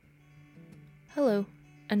Hello,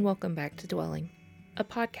 and welcome back to Dwelling, a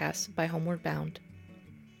podcast by Homeward Bound.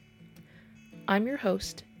 I'm your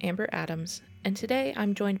host, Amber Adams, and today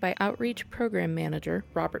I'm joined by Outreach Program Manager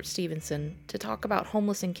Robert Stevenson to talk about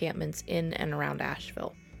homeless encampments in and around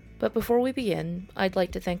Asheville. But before we begin, I'd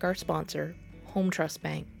like to thank our sponsor, Home Trust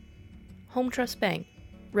Bank. Home Trust Bank,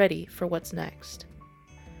 ready for what's next.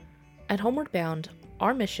 At Homeward Bound,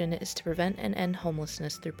 our mission is to prevent and end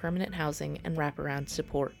homelessness through permanent housing and wraparound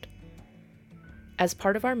support. As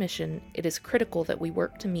part of our mission, it is critical that we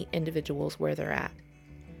work to meet individuals where they're at.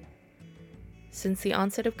 Since the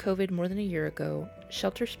onset of COVID more than a year ago,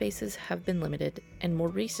 shelter spaces have been limited, and more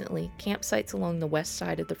recently, campsites along the west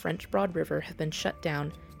side of the French Broad River have been shut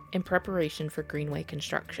down in preparation for Greenway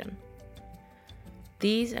construction.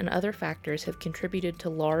 These and other factors have contributed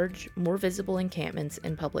to large, more visible encampments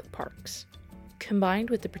in public parks.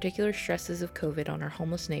 Combined with the particular stresses of COVID on our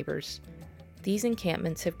homeless neighbors, these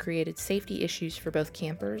encampments have created safety issues for both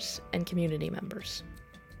campers and community members.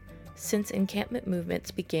 Since encampment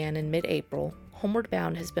movements began in mid-April, Homeward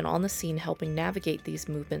Bound has been on the scene helping navigate these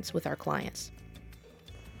movements with our clients.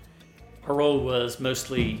 Our role was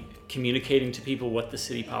mostly communicating to people what the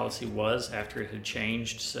city policy was after it had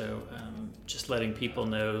changed. So just letting people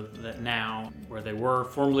know that now, where they were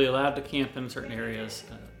formerly allowed to camp in certain areas,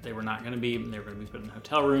 they were not going to be. They were going to be put in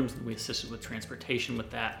hotel rooms, and we assisted with transportation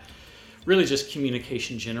with that. Really just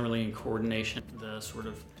communication generally and coordination, the sort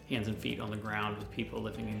of hands and feet on the ground with people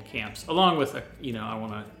living in camps, along with, I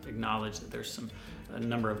want to acknowledge that there's a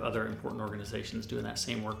number of other important organizations doing that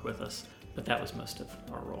same work with us, but that was most of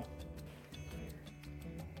our role.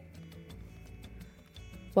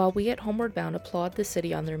 While we at Homeward Bound applaud the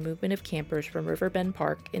city on their movement of campers from Riverbend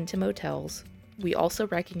Park into motels, we also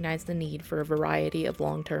recognize the need for a variety of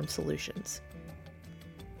long-term solutions.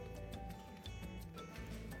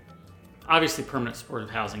 Obviously, permanent supportive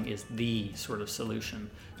housing is the sort of solution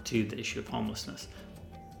to the issue of homelessness.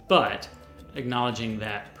 But acknowledging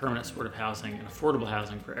that permanent supportive housing and affordable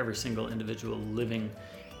housing for every single individual living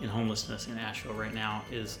in homelessness in Asheville right now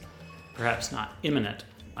is perhaps not imminent.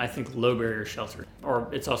 I think low barrier shelter, or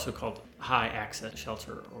it's also called high access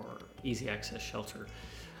shelter or easy access shelter,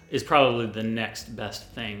 is probably the next best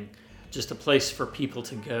thing. Just a place for people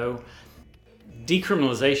to go.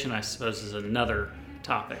 Decriminalization, I suppose, is another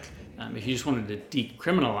topic. If you just wanted to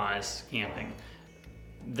decriminalize camping,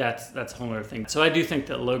 that's a whole other thing. So I do think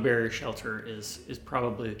that low barrier shelter is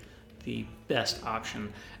probably the best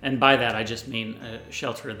option. And by that, I just mean a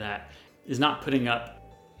shelter that is not putting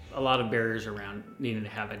up a lot of barriers around needing to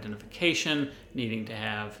have identification, needing to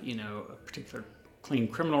have, a particular clean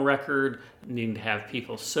criminal record, needing to have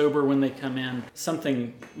people sober when they come in.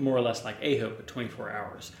 Something more or less like AHOPE at 24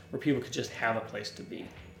 hours, where people could just have a place to be.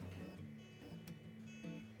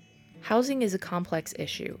 Housing is a complex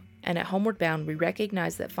issue, and at Homeward Bound, we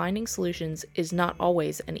recognize that finding solutions is not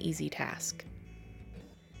always an easy task.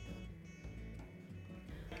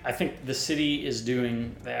 I think the city is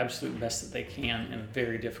doing the absolute best that they can in a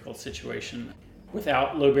very difficult situation.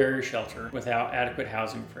 Without low barrier shelter, without adequate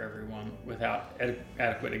housing for everyone, without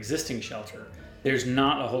adequate existing shelter, there's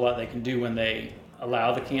not a whole lot they can do when they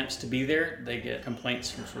allow the camps to be there. They get complaints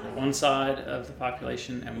from sort of one side of the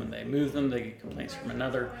population, and when they move them, they get complaints from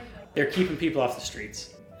another. They're keeping people off the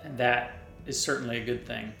streets, and that is certainly a good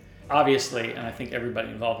thing. Obviously, and I think everybody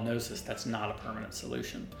involved knows this, that's not a permanent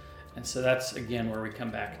solution. And so that's, again, where we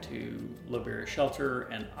come back to low barrier shelter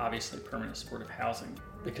and obviously permanent supportive housing,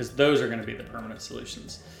 because those are going to be the permanent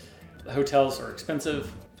solutions. The hotels are expensive,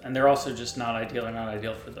 and they're also just not ideal. They're not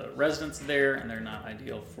ideal for the residents there, and they're not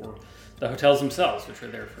ideal for the hotels themselves, which are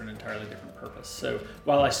there for an entirely different purpose. So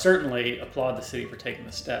while I certainly applaud the city for taking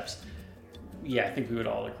the steps, I think we would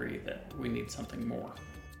all agree that we need something more.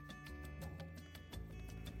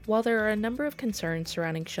 While there are a number of concerns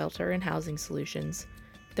surrounding shelter and housing solutions,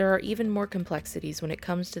 there are even more complexities when it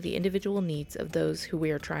comes to the individual needs of those who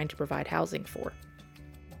we are trying to provide housing for.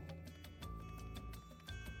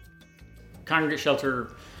 Congregate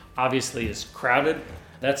shelter obviously is crowded.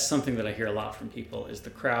 That's something that I hear a lot from people, is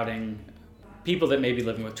the crowding. People that may be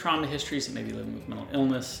living with trauma histories, that may be living with mental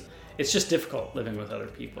illness. It's just difficult living with other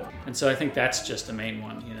people. And so I think that's just the main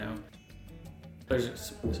one,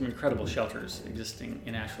 There's some incredible shelters existing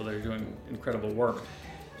in Asheville that are doing incredible work.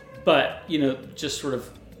 But, just sort of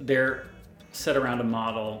they're set around a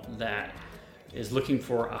model that is looking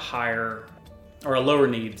for a higher or a lower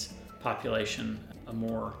needs population, a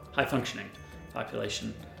more high functioning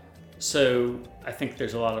population. So I think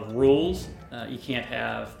there's a lot of rules. You can't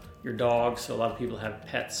have your dog, so a lot of people have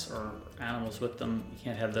pets or animals with them. You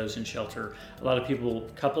can't have those in shelter. A lot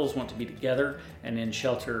of couples want to be together, and in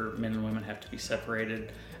shelter, men and women have to be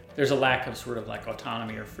separated. there's a lack of sort of like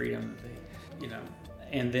autonomy or freedom,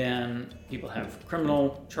 and then people have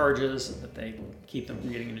criminal charges that they keep them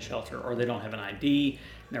from getting into shelter, or they don't have an ID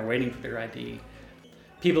and they're waiting for their ID.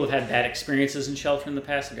 People have had bad experiences in shelter in the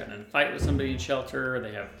past. They've gotten in a fight with somebody in shelter.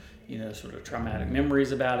 They have, sort of traumatic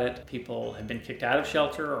memories about it. People have been kicked out of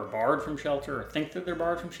shelter or barred from shelter or think that they're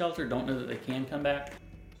barred from shelter, don't know that they can come back.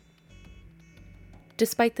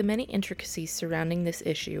 Despite the many intricacies surrounding this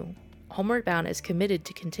issue, Homeward Bound is committed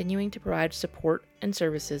to continuing to provide support and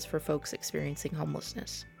services for folks experiencing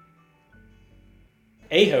homelessness.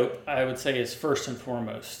 AHOPE, I would say, is first and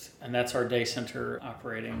foremost, and that's our day center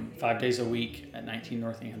operating 5 days a week at 19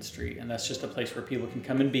 North Ann Street, and that's just a place where people can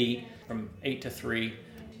come and be from 8 to 3.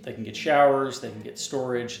 They can get showers, they can get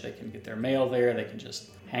storage, they can get their mail there, they can just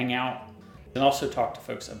hang out, and also talk to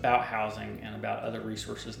folks about housing and about other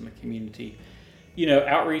resources in the community.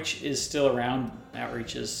 Outreach is still around.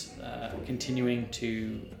 Outreach is continuing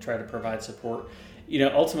to try to provide support.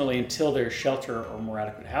 Ultimately, until there's shelter or more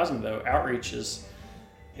adequate housing, though, outreach is,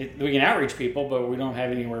 we can outreach people, but we don't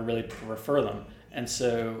have anywhere really to refer them. And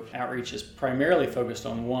so outreach is primarily focused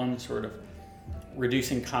on one, sort of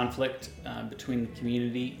reducing conflict between the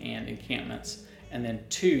community and encampments, and then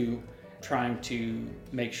two, trying to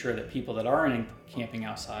make sure that people that are camping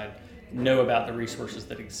outside know about the resources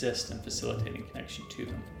that exist and facilitating connection to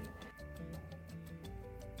them.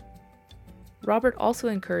 Robert also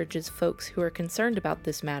encourages folks who are concerned about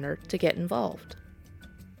this matter to get involved.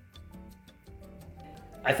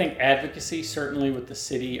 I think advocacy, certainly with the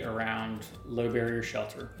city around low barrier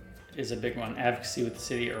shelter, is a big one. Advocacy with the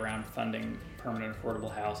city around funding permanent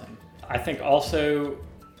affordable housing. I think also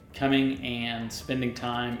coming and spending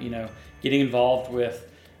time, getting involved with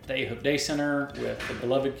the AHOPE Day Center, with the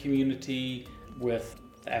Beloved Community, with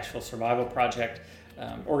the Asheville Survival Project,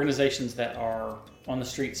 organizations that are on the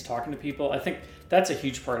streets talking to people. I think that's a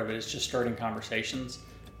huge part of it, is just starting conversations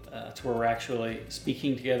to where we're actually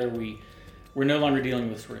speaking together. We're no longer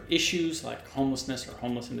dealing with sort of issues like homelessness or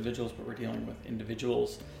homeless individuals, but we're dealing with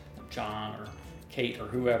individuals, John or Kate or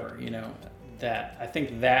whoever, that I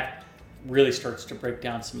think that really starts to break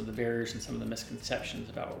down some of the barriers and some of the misconceptions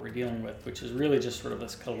about what we're dealing with, which is really just sort of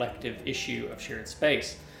this collective issue of shared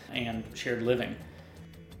space and shared living.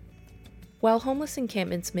 While homeless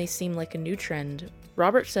encampments may seem like a new trend,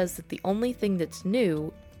 Robert says that the only thing that's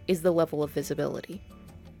new is the level of visibility.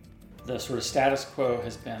 The sort of status quo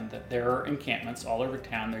has been that there are encampments all over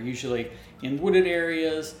town. They're usually in wooded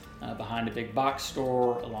areas, behind a big box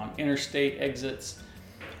store, along interstate exits,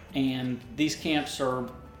 and these camps are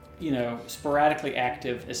sporadically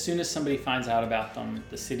active. As soon as somebody finds out about them,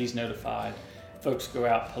 the city's notified. Folks go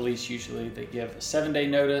out, police usually, they give a 7-day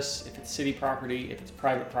notice if it's city property. If it's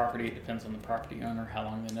private property, it depends on the property owner, how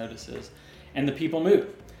long the notice is. And the people move.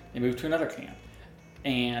 They move to another camp.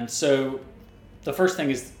 And so the first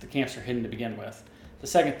thing is the camps are hidden to begin with. The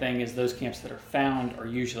second thing is those camps that are found are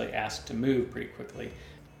usually asked to move pretty quickly.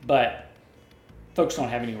 But folks don't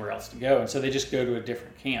have anywhere else to go, and so they just go to a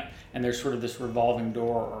different camp. And there's sort of this revolving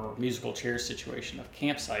door or musical chairs situation of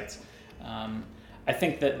campsites. I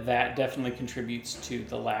think that definitely contributes to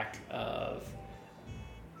the lack of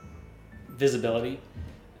visibility,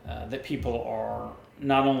 that people are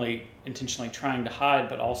not only intentionally trying to hide,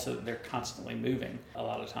 but also they're constantly moving a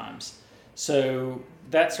lot of times. So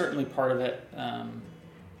that's certainly part of it.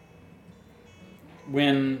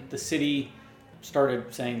 When the city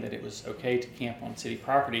started saying that it was okay to camp on city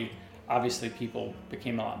property, obviously people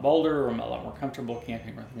became a lot bolder or a lot more comfortable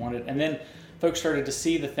camping where they wanted. And then folks started to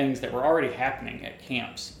see the things that were already happening at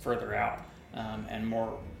camps further out and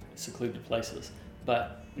more secluded places.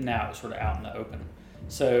 But now it's sort of out in the open.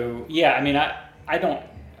 So yeah, I don't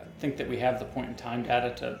think that we have the point in time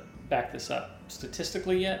data to back this up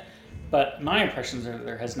statistically yet, but my impressions are that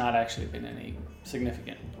there has not actually been any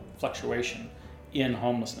significant fluctuation in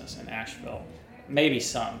homelessness in Asheville. Maybe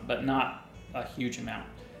some, but not a huge amount.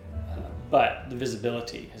 But the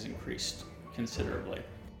visibility has increased considerably.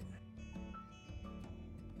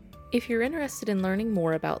 If you're interested in learning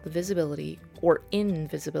more about the visibility or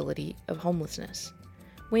invisibility of homelessness,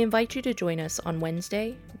 we invite you to join us on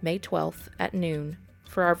Wednesday, May 12th at noon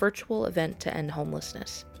for our virtual event to end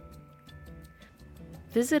homelessness.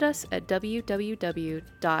 Visit us at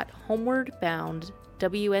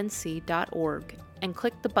www.homewardboundwnc.org and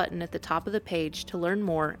click the button at the top of the page to learn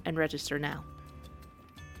more and register now.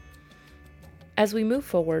 As we move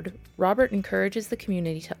forward, Robert encourages the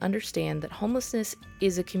community to understand that homelessness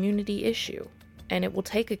is a community issue, and it will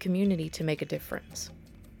take a community to make a difference.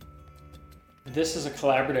 This is a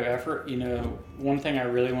collaborative effort. One thing I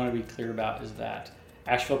really want to be clear about is that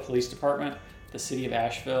Asheville Police Department, the City of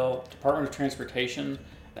Asheville, Department of Transportation,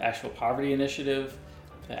 the Asheville Poverty Initiative,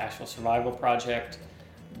 the Asheville Survival Project,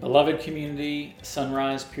 Beloved Community,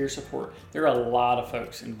 Sunrise, Peer Support. There are a lot of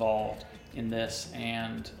folks involved in this,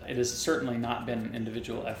 and it has certainly not been an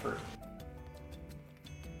individual effort.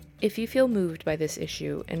 If you feel moved by this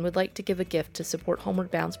issue and would like to give a gift to support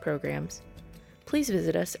Homeward Bound's programs, please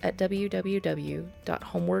visit us at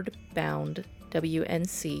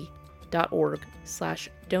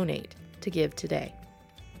www.homewardboundwnc.org/donate to give today.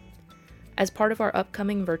 As part of our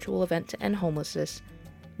upcoming virtual event to end homelessness,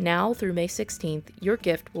 now through May 16th, your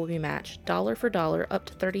gift will be matched dollar for dollar up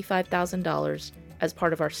to $35,000 as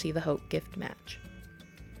part of our See the Hope gift match.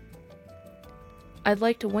 I'd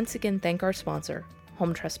like to once again thank our sponsor,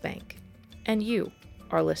 Home Trust Bank, and you,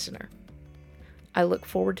 our listener. I look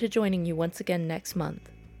forward to joining you once again next month,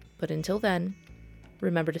 but until then,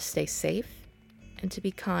 remember to stay safe and to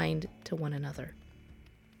be kind to one another.